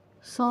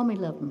Psalm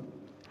 11.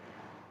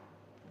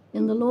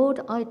 In the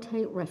Lord I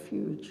take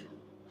refuge.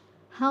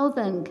 How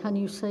then can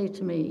you say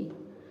to me,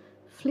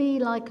 flee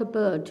like a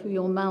bird to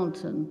your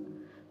mountain?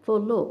 For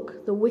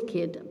look, the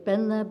wicked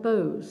bend their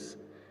bows.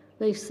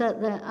 They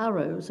set their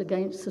arrows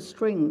against the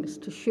strings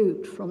to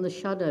shoot from the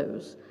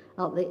shadows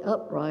at the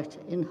upright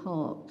in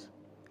heart.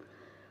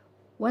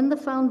 When the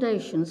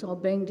foundations are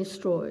being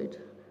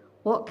destroyed,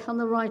 what can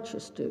the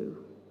righteous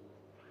do?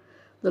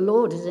 The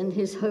Lord is in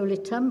his holy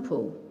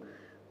temple.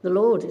 The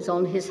Lord is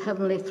on his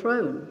heavenly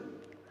throne.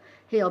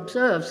 He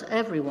observes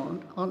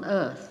everyone on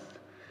earth.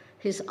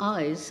 His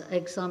eyes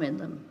examine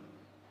them.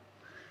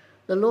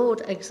 The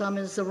Lord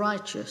examines the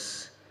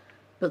righteous,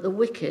 but the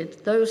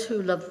wicked, those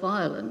who love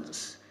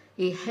violence,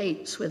 he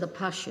hates with a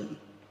passion.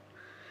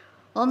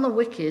 On the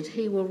wicked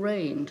he will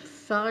rain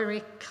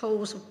fiery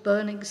coals of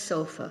burning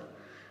sulfur.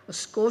 A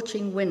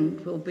scorching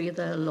wind will be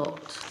their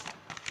lot.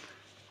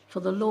 For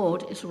the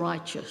Lord is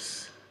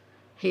righteous.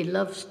 He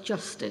loves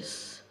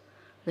justice.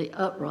 The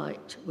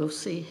upright will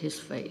see his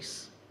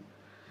face.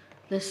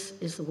 This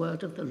is the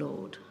word of the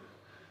Lord.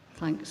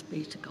 Thanks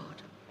be to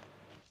God.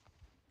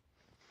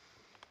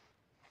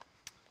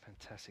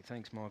 Fantastic.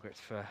 Thanks, Margaret,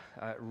 for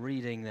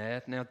reading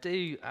there. Now,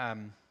 do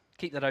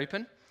keep that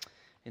open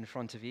in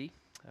front of you.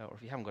 Or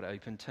if you haven't got it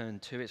open, turn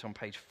to it. It's on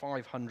page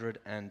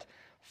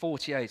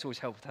 548. It's always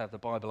helpful to have the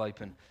Bible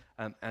open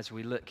as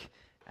we look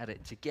at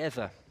it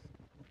together.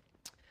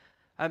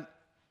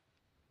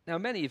 Now,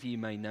 many of you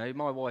may know,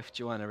 my wife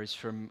Joanna is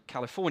from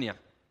California.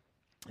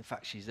 In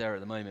fact, she's there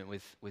at the moment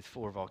with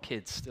four of our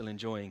kids, still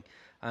enjoying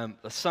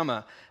the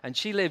summer. And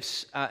she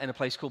lives in a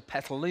place called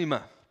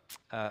Petaluma,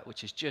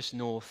 which is just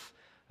north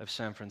of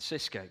San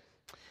Francisco.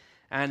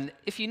 And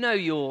if you know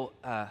do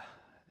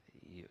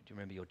you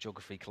remember your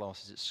geography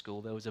classes at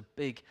school? There was a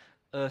big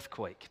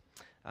earthquake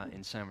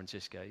in San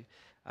Francisco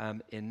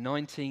in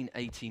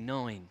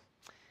 1989.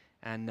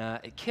 And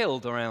it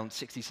killed around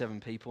 67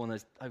 people, and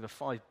there's over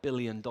 $5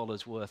 billion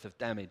worth of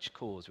damage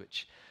caused,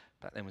 which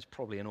back then was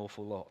probably an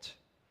awful lot.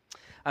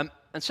 And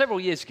several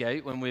years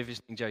ago, when we were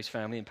visiting Joe's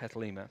family in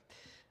Petaluma,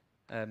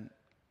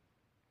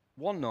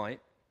 one night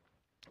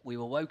we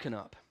were woken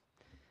up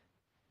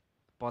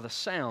by the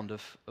sound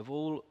of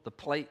all the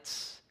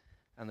plates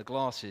and the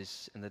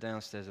glasses in the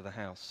downstairs of the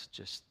house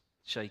just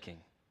shaking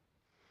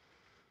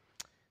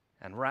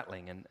and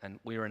rattling, and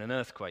we were in an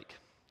earthquake,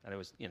 and it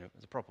was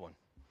a proper one.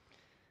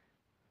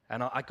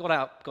 And I got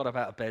up out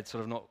of bed,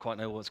 sort of not quite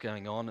know what's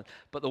going on.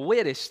 But the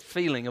weirdest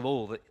feeling of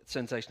all, the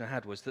sensation I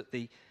had, was that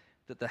the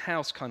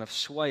house kind of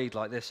swayed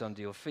like this under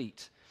your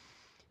feet.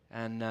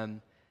 And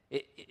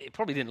it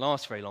probably didn't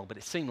last very long, but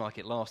it seemed like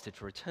it lasted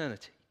for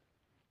eternity.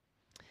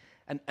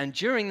 And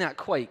during that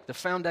quake, the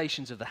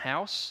foundations of the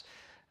house,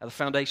 the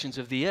foundations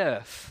of the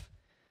earth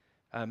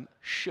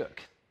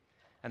shook.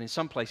 And in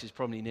some places,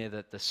 probably near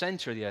the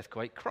center of the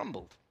earthquake,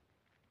 crumbled.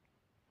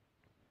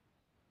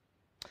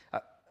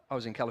 I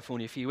was in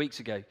California a few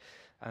weeks ago,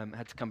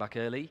 had to come back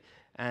early,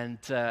 and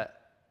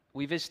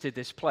we visited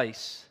this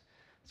place.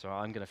 Sorry,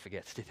 I'm going to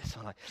forget to do this,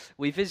 aren't I?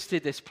 We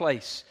visited this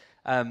place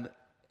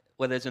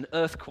where there's an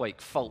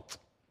earthquake fault.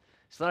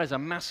 So there is a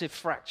massive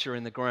fracture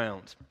in the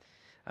ground,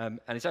 and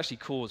it's actually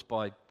caused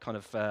by kind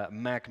of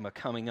magma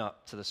coming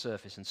up to the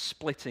surface and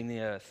splitting the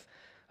earth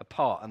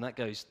apart, and that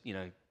goes,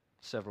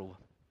 several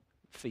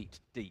feet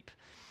deep.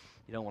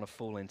 You don't want to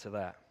fall into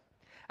that.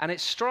 And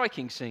it's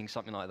striking seeing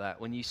something like that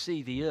when you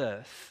see the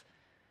earth,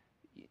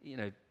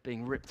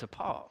 being ripped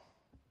apart.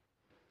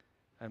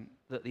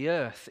 That the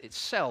earth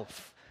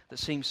itself, that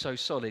seems so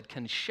solid,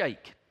 can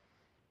shake.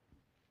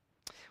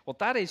 Well,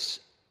 that is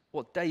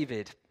what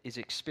David is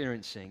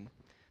experiencing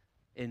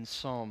in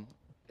Psalm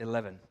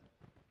 11.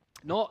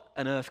 Not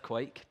an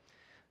earthquake,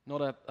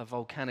 not a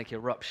volcanic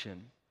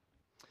eruption,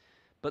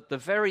 but the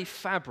very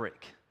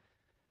fabric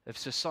of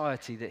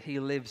society that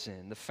he lives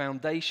in, the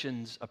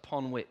foundations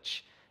upon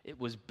which it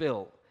was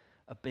built,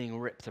 are being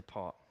ripped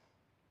apart.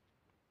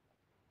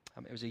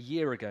 It was a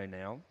year ago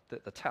now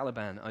that the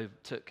Taliban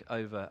took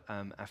over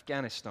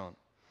Afghanistan.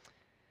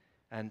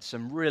 And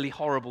some really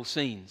horrible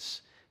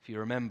scenes, if you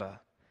remember.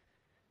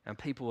 And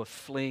people were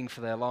fleeing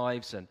for their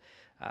lives. And,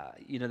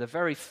 the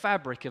very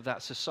fabric of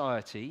that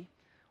society,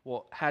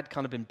 what had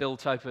kind of been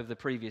built up over the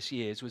previous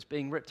years, was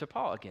being ripped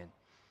apart again.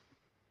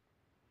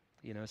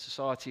 A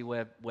society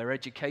where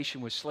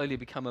education was slowly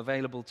become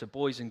available to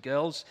boys and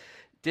girls,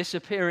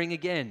 disappearing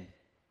again.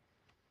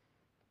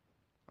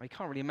 You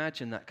can't really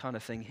imagine that kind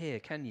of thing here,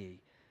 can you?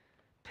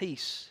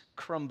 Peace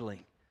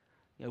crumbling.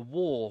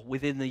 War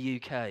within the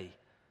UK.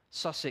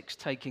 Sussex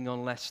taking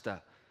on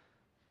Leicester.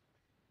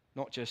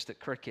 Not just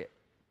at cricket.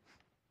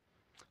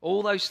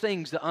 All those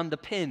things that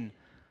underpin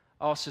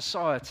our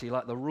society,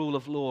 like the rule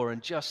of law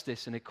and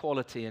justice and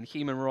equality and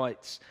human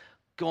rights,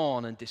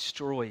 gone and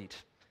destroyed.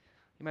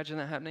 Imagine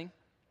that happening?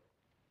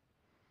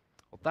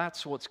 Well,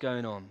 that's what's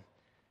going on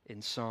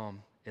in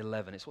Psalm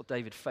 11. It's what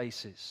David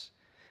faces.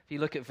 If you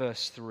look at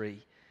verse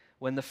 3,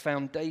 when the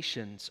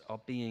foundations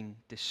are being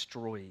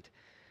destroyed,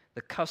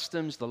 the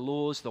customs, the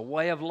laws, the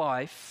way of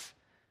life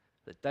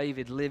that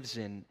David lives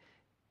in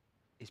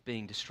is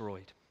being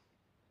destroyed.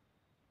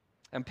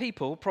 And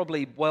people,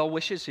 probably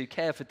well-wishers who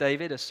care for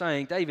David, are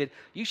saying, David,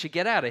 you should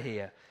get out of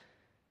here.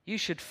 You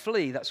should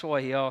flee. That's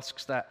why he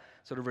asks that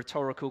sort of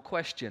rhetorical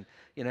question.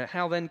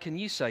 How then can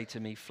you say to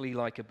me, flee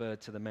like a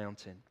bird to the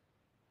mountain?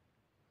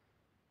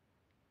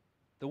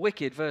 The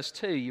wicked, verse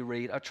 2, you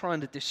read, are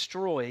trying to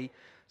destroy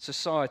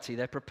society.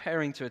 They're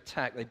preparing to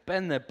attack. They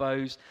bend their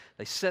bows.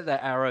 They set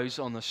their arrows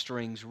on the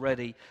strings,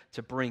 ready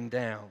to bring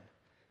down.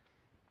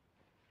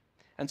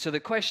 And so the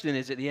question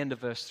is, at the end of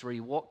verse 3,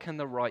 what can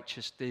the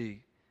righteous do?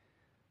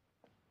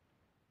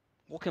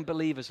 What can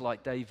believers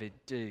like David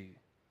do?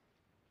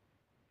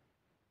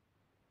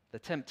 The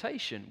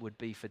temptation would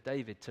be for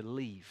David to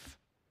leave.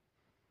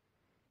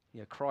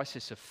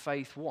 Crisis of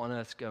faith, what on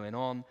earth's going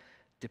on?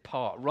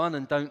 Depart, run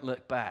and don't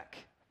look back.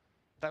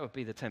 That would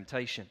be the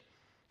temptation.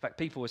 In fact,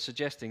 people were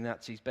suggesting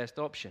that's his best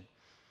option.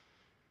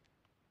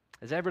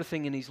 As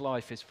everything in his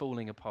life is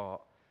falling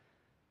apart,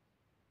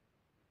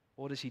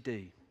 what does he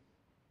do?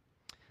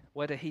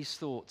 Where do his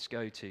thoughts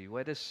go to?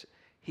 Where does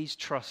his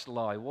trust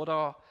lie? What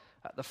are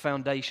the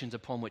foundations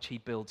upon which he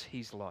builds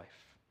his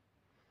life?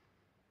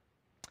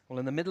 Well,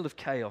 in the middle of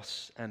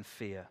chaos and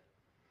fear,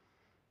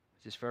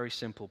 this very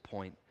simple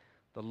point,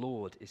 the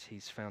Lord is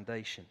his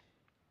foundation.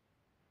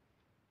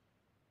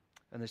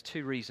 And there's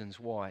two reasons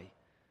why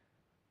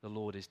the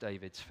Lord is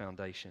David's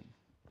foundation.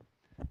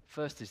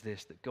 First is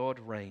this, that God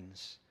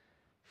reigns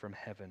from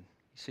heaven.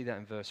 You see that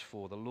in verse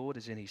 4. The Lord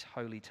is in his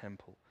holy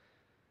temple.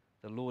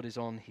 The Lord is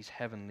on his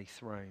heavenly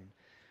throne.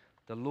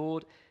 The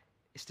Lord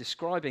is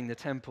describing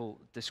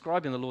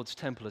the Lord's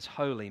temple as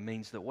holy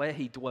means that where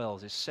he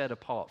dwells is set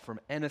apart from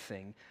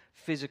anything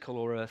physical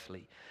or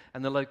earthly.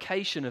 And the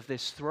location of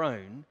this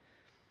throne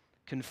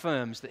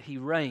confirms that he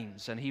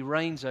reigns, and he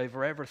reigns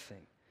over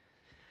everything.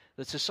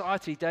 The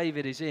society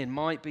David is in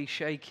might be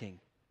shaking.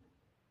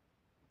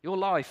 Your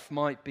life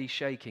might be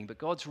shaking, but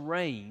God's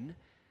reign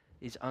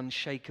is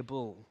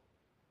unshakable.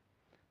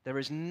 There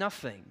is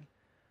nothing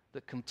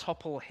that can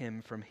topple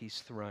him from his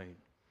throne.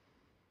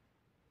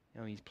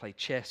 You'd play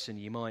chess and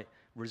you might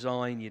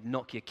resign, you'd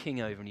knock your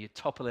king over and you'd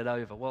topple it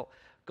over. Well,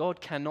 God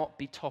cannot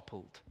be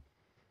toppled.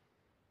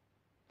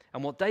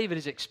 And what David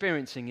is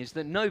experiencing is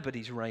that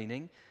nobody's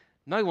reigning,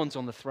 no one's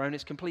on the throne,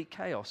 it's complete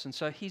chaos. And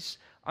so his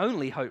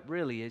only hope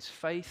really is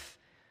faith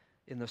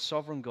in the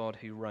sovereign God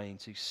who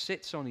reigns, who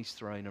sits on his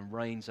throne and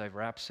reigns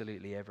over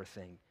absolutely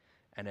everything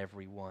and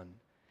everyone.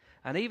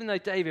 And even though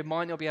David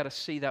might not be able to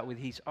see that with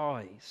his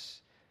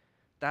eyes,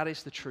 that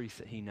is the truth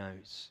that he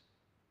knows.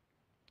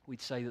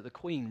 We'd say that the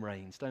Queen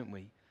reigns, don't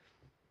we?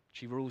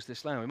 She rules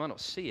this land. We might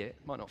not see it,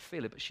 might not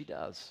feel it, but she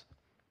does.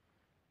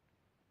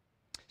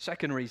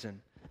 Second reason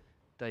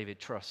David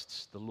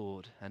trusts the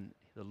Lord, and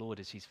the Lord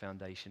is his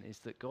foundation, is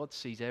that God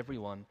sees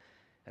everyone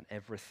and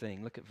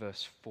everything. Look at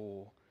verse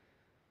 4.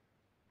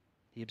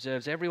 He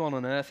observes everyone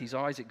on earth, his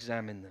eyes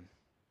examine them.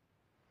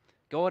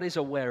 God is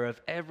aware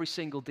of every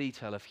single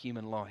detail of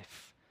human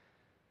life.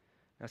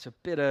 Now, it's a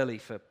bit early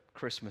for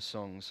Christmas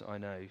songs, I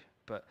know,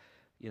 but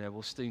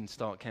we'll soon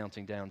start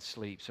counting down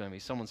sleep. So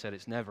someone said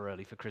it's never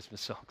early for Christmas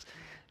songs.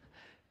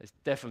 It's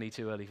definitely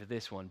too early for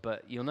this one,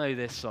 but you'll know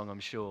this song, I'm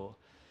sure.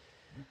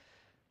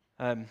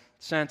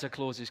 Santa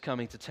Claus is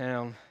coming to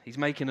town. He's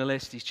making a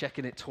list. He's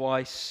checking it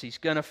twice. He's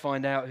going to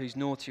find out who's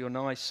naughty or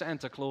nice.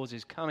 Santa Claus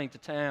is coming to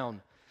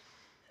town.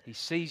 He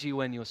sees you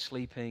when you're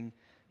sleeping.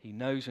 He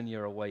knows when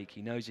you're awake.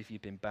 He knows if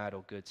you've been bad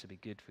or good, so be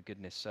good for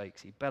goodness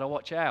sakes. You better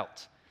watch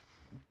out.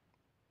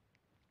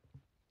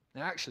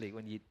 Now, actually,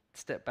 when you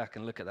step back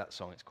and look at that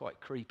song, it's quite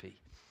creepy.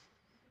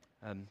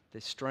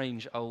 This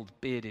strange old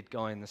bearded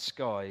guy in the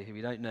sky who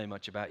we don't know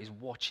much about is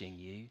watching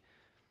you.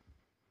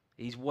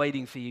 He's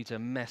waiting for you to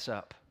mess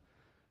up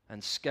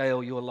and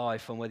scale your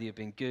life on whether you've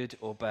been good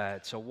or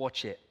bad. So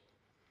watch it.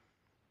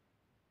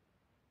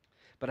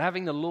 But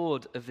having the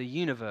Lord of the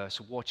universe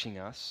watching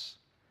us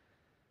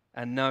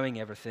and knowing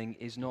everything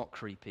is not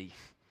creepy,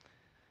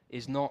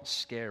 is not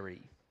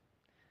scary,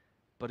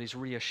 but is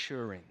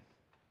reassuring.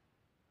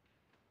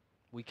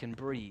 We can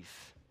breathe.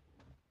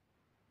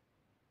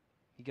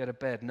 You go to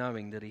bed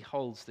knowing that he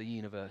holds the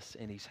universe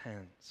in his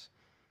hands.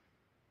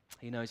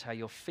 He knows how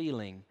you're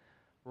feeling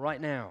right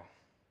now.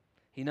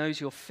 He knows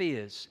your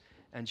fears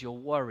and your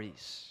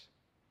worries.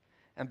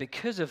 And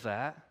because of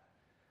that,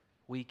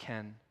 we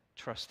can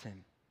trust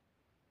him.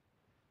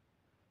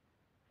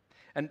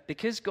 And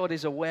because God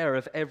is aware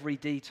of every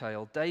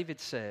detail, David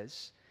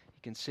says,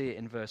 you can see it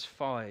in verse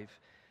 5,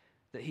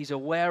 that he's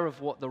aware of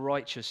what the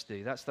righteous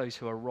do. That's those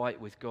who are right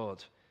with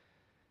God.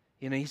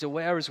 He's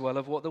aware as well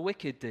of what the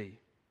wicked do.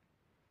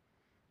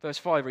 Verse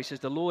 5, where he says,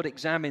 the Lord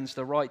examines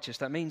the righteous.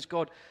 That means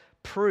God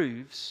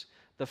proves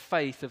the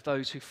faith of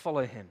those who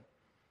follow him.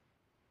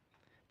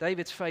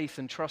 David's faith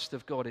and trust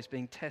of God is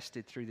being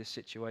tested through this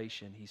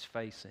situation he's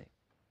facing.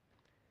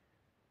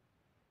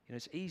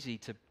 It's easy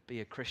to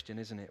be a Christian,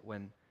 isn't it,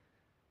 when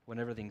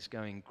everything's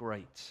going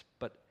great.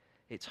 But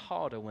it's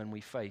harder when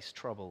we face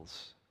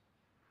troubles.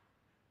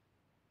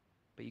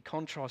 But you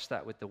contrast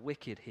that with the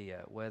wicked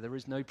here, where there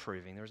is no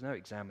proving, there is no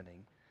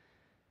examining.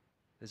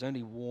 There's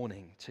only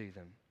warning to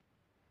them.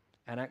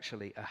 And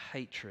actually a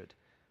hatred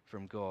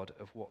from God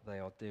of what they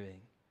are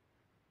doing.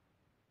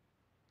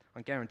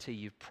 I guarantee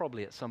you've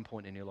probably at some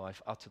point in your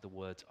life uttered the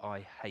words,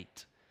 I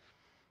hate.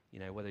 You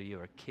know, whether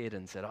you're a kid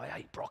and said, I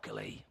hate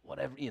broccoli,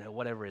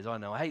 whatever it is. I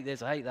know, I hate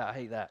this, I hate that, I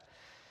hate that.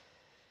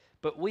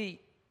 But we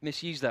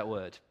misuse that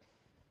word.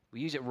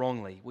 We use it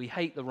wrongly. We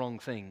hate the wrong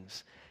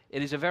things.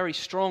 It is a very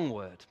strong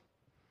word.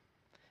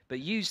 But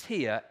used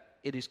here,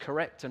 it is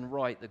correct and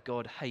right that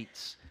God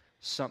hates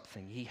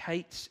something. He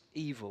hates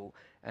evil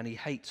and he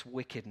hates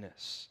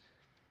wickedness.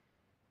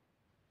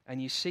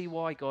 And you see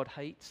why God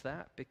hates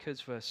that? Because,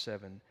 verse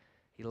 7,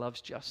 he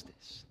loves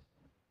justice.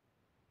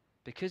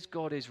 Because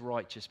God is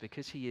righteous,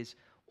 because he is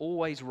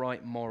always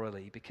right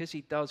morally, because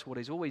he does what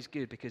is always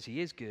good, because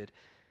he is good,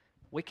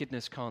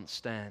 wickedness can't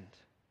stand.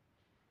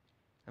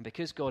 And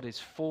because God is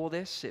for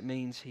this, it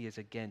means he is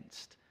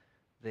against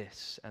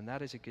this. And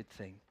that is a good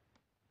thing.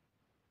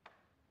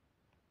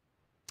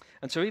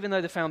 And so even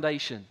though the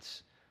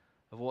foundations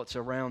of what's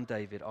around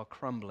David are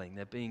crumbling,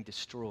 they're being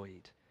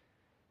destroyed,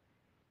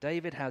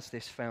 David has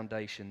this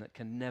foundation that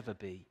can never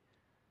be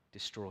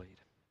destroyed.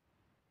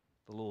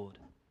 The Lord.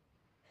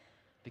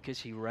 Because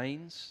he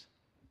reigns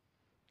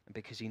and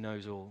because he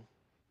knows all.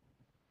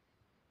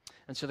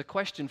 And so the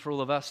question for all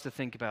of us to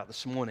think about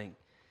this morning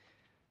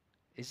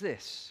is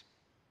this.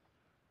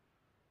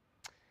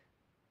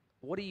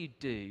 What do you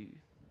do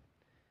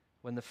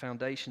when the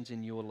foundations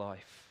in your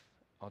life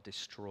are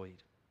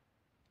destroyed?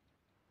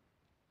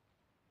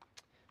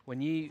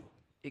 When you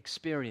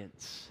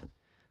experience,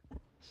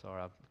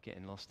 sorry, I'm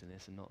getting lost in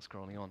this and not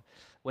scrolling on.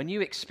 When you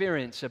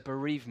experience a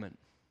bereavement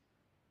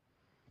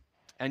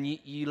and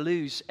you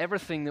lose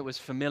everything that was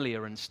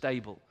familiar and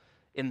stable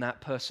in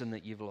that person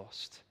that you've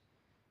lost.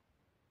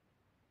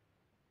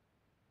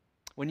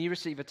 When you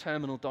receive a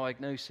terminal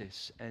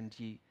diagnosis and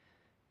you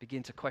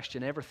begin to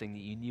question everything that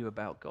you knew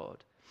about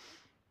God.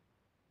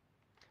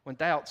 When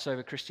doubts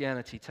over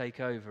Christianity take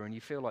over and you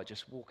feel like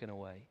just walking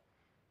away.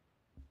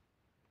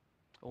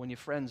 Or when your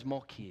friends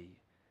mock you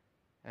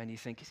and you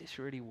think, is this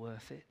really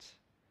worth it?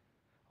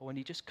 Or when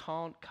you just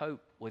can't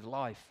cope with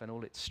life and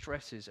all its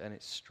stresses and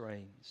its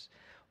strains.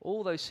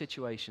 All those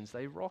situations,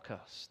 they rock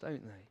us,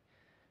 don't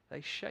they?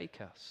 They shake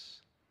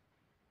us.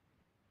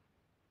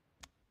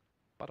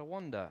 But I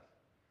wonder,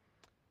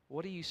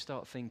 what do you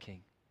start thinking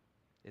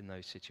in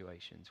those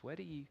situations? Where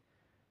do you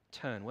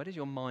turn? Where does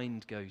your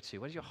mind go to?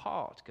 Where does your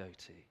heart go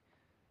to?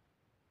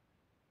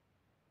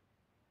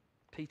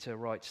 Peter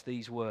writes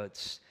these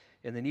words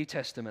in the New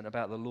Testament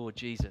about the Lord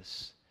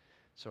Jesus.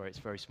 Sorry, it's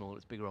very small.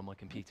 It's bigger on my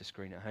computer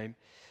screen at home.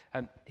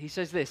 He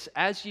says this,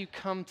 as you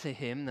come to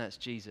him, that's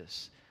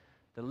Jesus,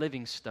 the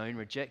living stone,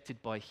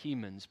 rejected by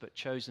humans, but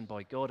chosen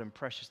by God and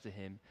precious to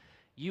him,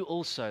 you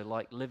also,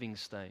 like living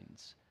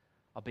stones,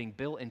 are being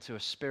built into a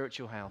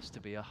spiritual house to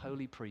be a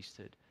holy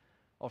priesthood,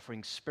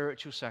 offering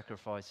spiritual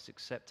sacrifices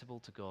acceptable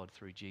to God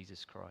through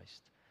Jesus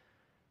Christ.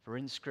 For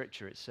in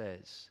Scripture it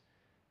says,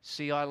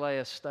 see, I lay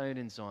a stone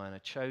in Zion, a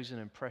chosen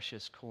and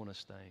precious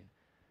cornerstone,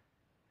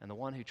 and the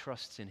one who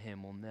trusts in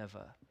him will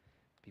never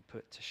be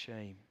put to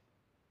shame.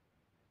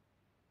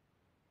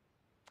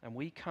 And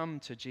we come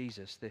to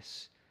Jesus,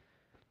 this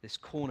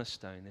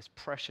cornerstone, this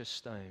precious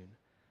stone,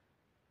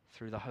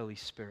 through the Holy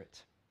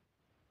Spirit.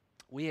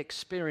 We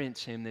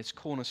experience him, this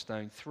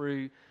cornerstone,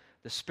 through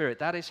the Spirit.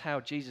 That is how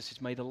Jesus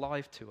is made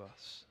alive to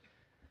us.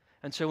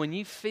 And so when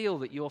you feel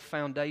that your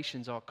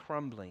foundations are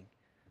crumbling,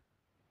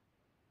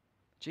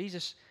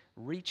 Jesus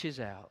reaches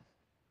out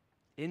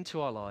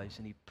into our lives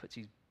and he puts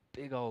his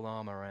big old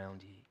arm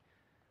around you.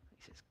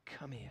 He says,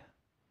 come here.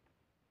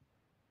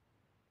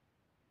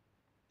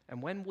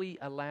 And when we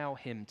allow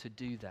him to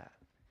do that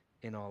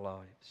in our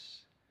lives,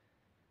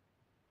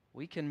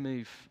 we can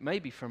move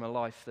maybe from a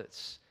life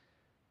that's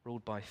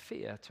ruled by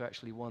fear to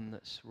actually one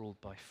that's ruled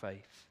by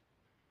faith.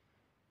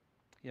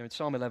 You know, in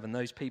Psalm 11,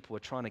 those people were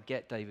trying to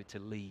get David to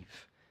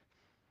leave.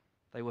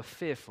 They were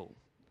fearful.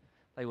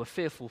 They were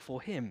fearful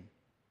for him.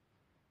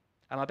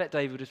 And I bet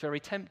David was very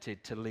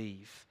tempted to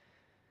leave.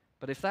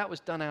 But if that was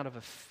done out of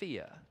a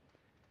fear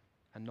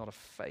and not a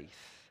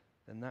faith,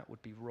 then that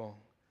would be wrong.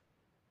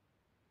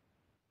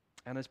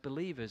 And as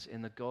believers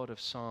in the God of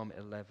Psalm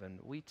 11,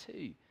 we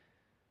too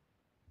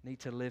need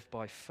to live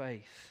by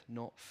faith,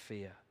 not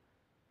fear.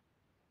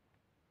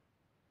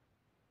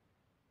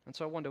 And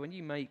so I wonder, when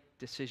you make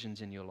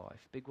decisions in your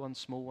life, big ones,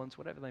 small ones,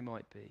 whatever they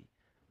might be,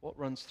 what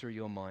runs through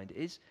your mind?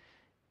 Is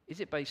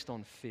it based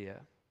on fear?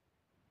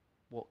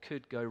 What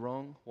could go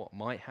wrong? What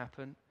might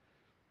happen?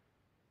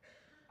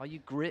 Are you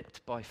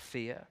gripped by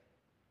fear?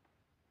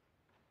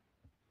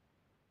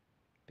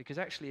 Because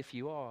actually, if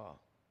you are,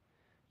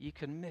 you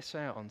can miss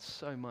out on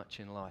so much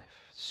in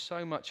life,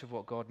 so much of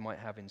what God might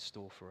have in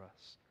store for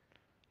us.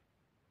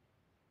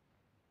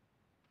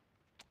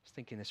 I was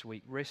thinking this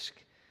week, risk,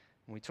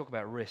 when we talk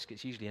about risk,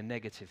 it's usually a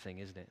negative thing,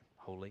 isn't it?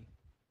 Holy.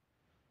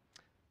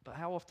 But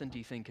how often do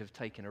you think of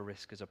taking a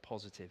risk as a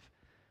positive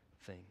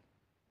thing?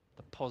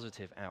 The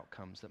positive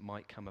outcomes that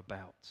might come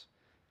about.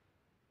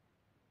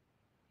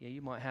 Yeah,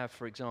 you might have,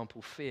 for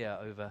example, fear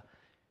over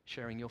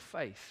sharing your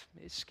faith.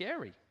 It's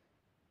scary.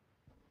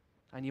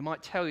 And you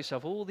might tell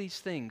yourself all these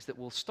things that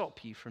will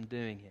stop you from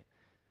doing it.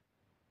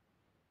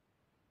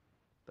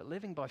 But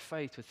living by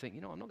faith would think,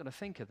 I'm not going to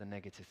think of the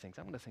negative things.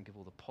 I'm going to think of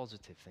all the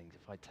positive things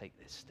if I take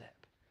this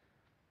step.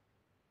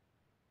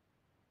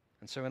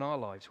 And so in our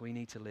lives, we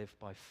need to live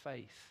by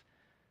faith,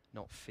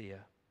 not fear.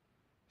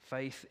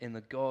 Faith in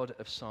the God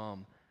of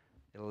Psalm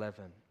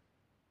 11.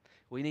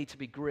 We need to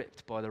be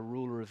gripped by the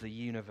ruler of the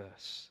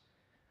universe,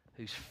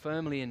 who's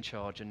firmly in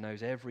charge and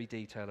knows every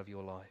detail of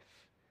your life.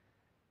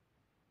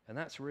 And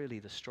that's really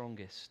the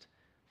strongest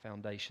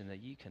foundation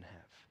that you can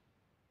have.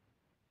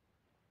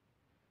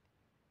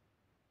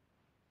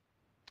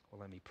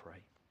 Well, let me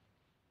pray.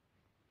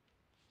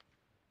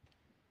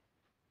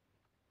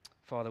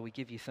 Father, we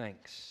give you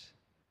thanks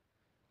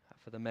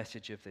for the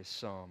message of this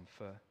psalm,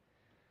 for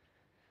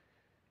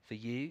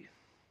you,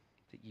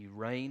 that you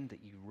reign,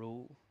 that you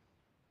rule.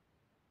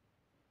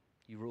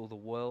 You rule the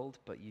world,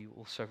 but you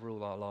also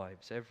rule our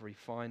lives, every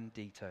fine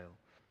detail.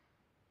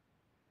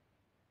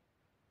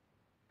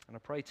 And I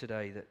pray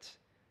today that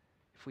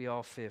if we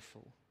are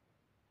fearful,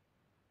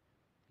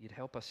 you'd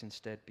help us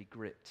instead be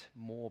gripped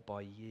more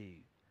by you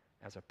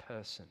as a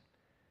person,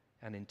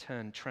 and in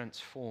turn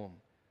transform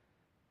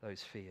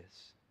those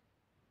fears.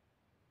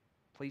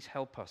 Please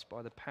help us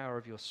by the power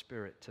of your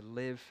Spirit to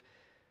live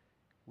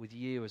with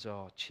you as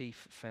our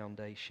chief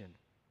foundation.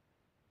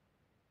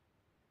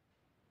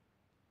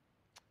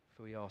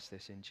 For we ask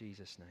this in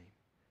Jesus' name.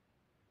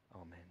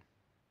 Amen.